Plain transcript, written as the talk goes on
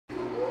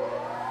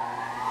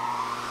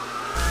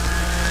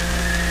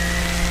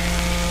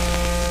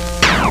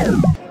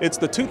It's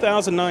the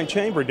 2009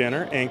 Chamber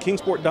Dinner, and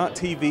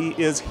Kingsport.tv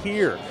is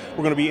here.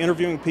 We're going to be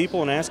interviewing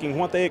people and asking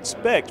what they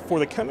expect for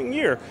the coming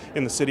year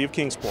in the city of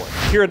Kingsport.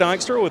 Kara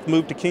Dykstra with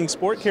Move to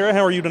Kingsport. Kara,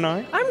 how are you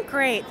tonight? I'm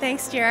great.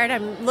 Thanks, Jared.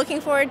 I'm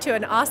looking forward to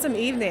an awesome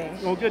evening.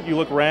 Well, good. You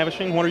look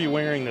ravishing. What are you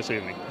wearing this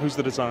evening? Who's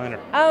the designer?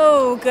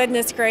 Oh,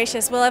 goodness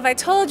gracious. Well, if I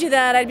told you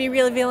that, I'd be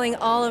revealing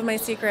all of my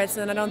secrets,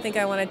 and I don't think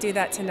I want to do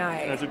that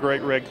tonight. That's a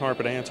great red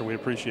carpet answer. We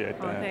appreciate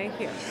that. Oh, thank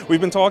you.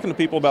 We've been talking to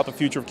people about the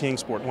future of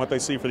Kingsport and what they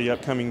see for the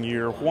upcoming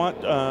year.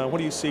 What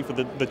do you see for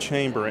the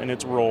Chamber and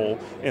its role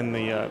in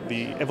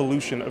the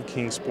evolution of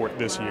Kingsport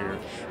this year?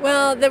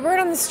 Well, the word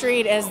on the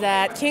street is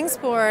that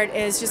Kingsport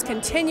is just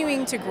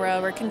continuing to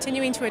grow. We're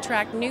continuing to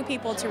attract new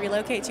people to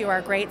relocate to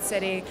our great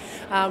city.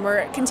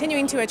 We're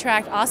continuing to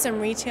attract awesome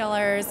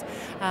retailers,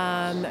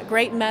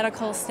 great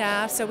medical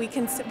staff. So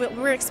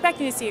we're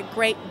expecting to see a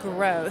great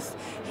growth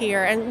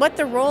here. And what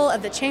the role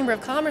of the Chamber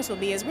of Commerce will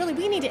be is really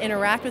we need to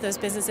interact with those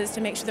businesses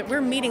to make sure that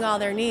we're meeting all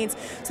their needs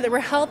so that we're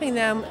helping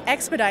them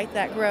expedite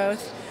that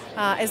growth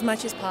as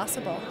much as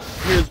possible.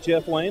 Here's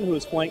Jeff Lane, who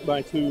is flanked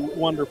by two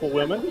wonderful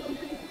women,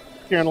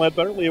 Karen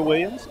Ledbetter, Leah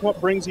Williams. What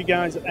brings you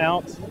guys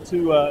out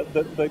to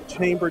the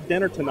Chamber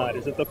Dinner tonight?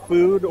 Is it the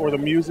food or the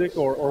music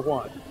or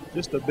what?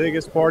 Just the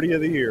biggest party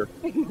of the year,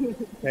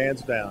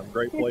 hands down.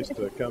 Great place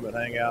to come and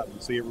hang out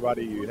and see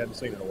everybody you hadn't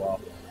seen in a while.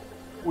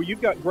 Well,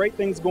 you've got great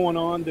things going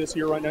on this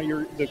year right now.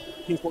 You're the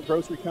Kingsport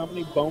Grocery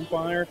Company,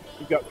 Bonefire.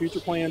 You've got future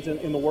plans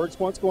in the works.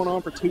 What's going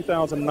on for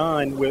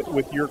 2009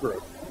 with your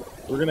group?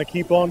 We're going to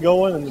keep on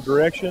going in the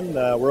direction.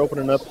 We're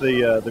opening up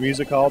the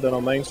music hall down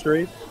on Main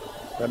Street,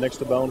 right next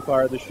to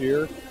Bonefire this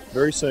year,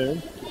 very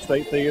soon.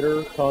 State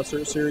Theater,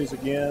 concert series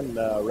again.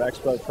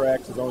 Raxpo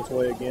Tracks is on its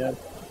way again.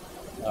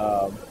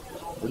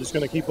 We're just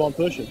going to keep on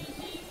pushing.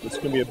 It's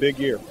going to be a big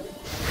year.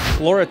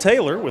 Laura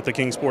Taylor with the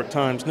Kingsport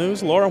Times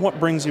News. Laura, what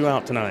brings you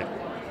out tonight?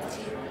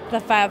 The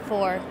Fab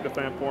Four. The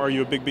Fab Four. Are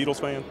you a big Beatles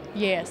fan?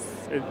 Yes.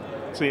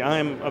 See, I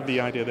am of the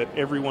idea that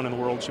everyone in the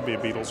world should be a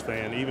Beatles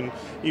fan.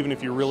 Even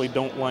if you really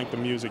don't like the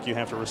music, you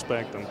have to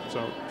respect them.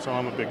 So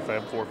I'm a big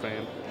Fab Four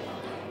fan.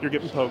 You're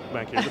getting poked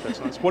back here, but that's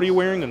nice. What are you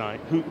wearing tonight?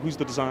 Who's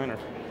the designer?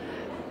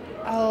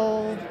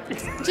 Oh,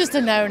 just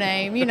a no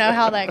name. You know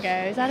how that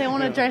goes. I didn't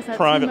want to dress up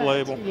Private too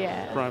much. label.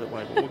 Yeah. Private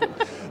label.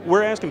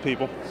 We're asking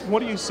people, what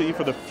do you see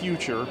for the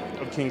future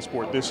of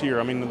Kingsport this year?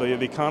 I mean,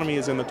 the economy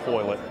is in the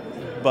toilet,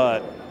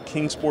 but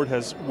Kingsport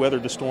has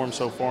weathered the storm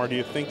so far. Do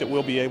you think that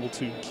we'll be able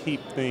to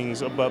keep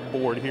things above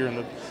board here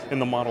in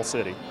the model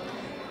city?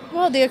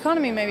 Well, the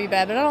economy may be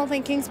bad, but I don't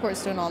think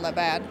Kingsport's doing all that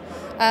bad.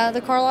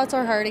 The car lots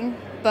are hurting,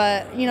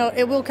 but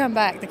it will come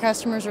back. The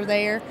customers are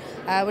there.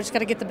 We just got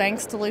to get the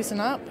banks to loosen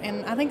up,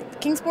 and I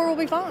think Kingsport will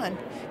be fine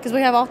because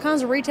we have all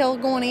kinds of retail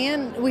going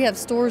in. We have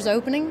stores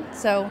opening,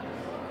 so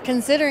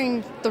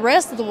considering the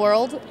rest of the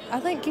world, I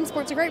think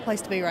Kingsport's a great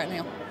place to be right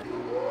now.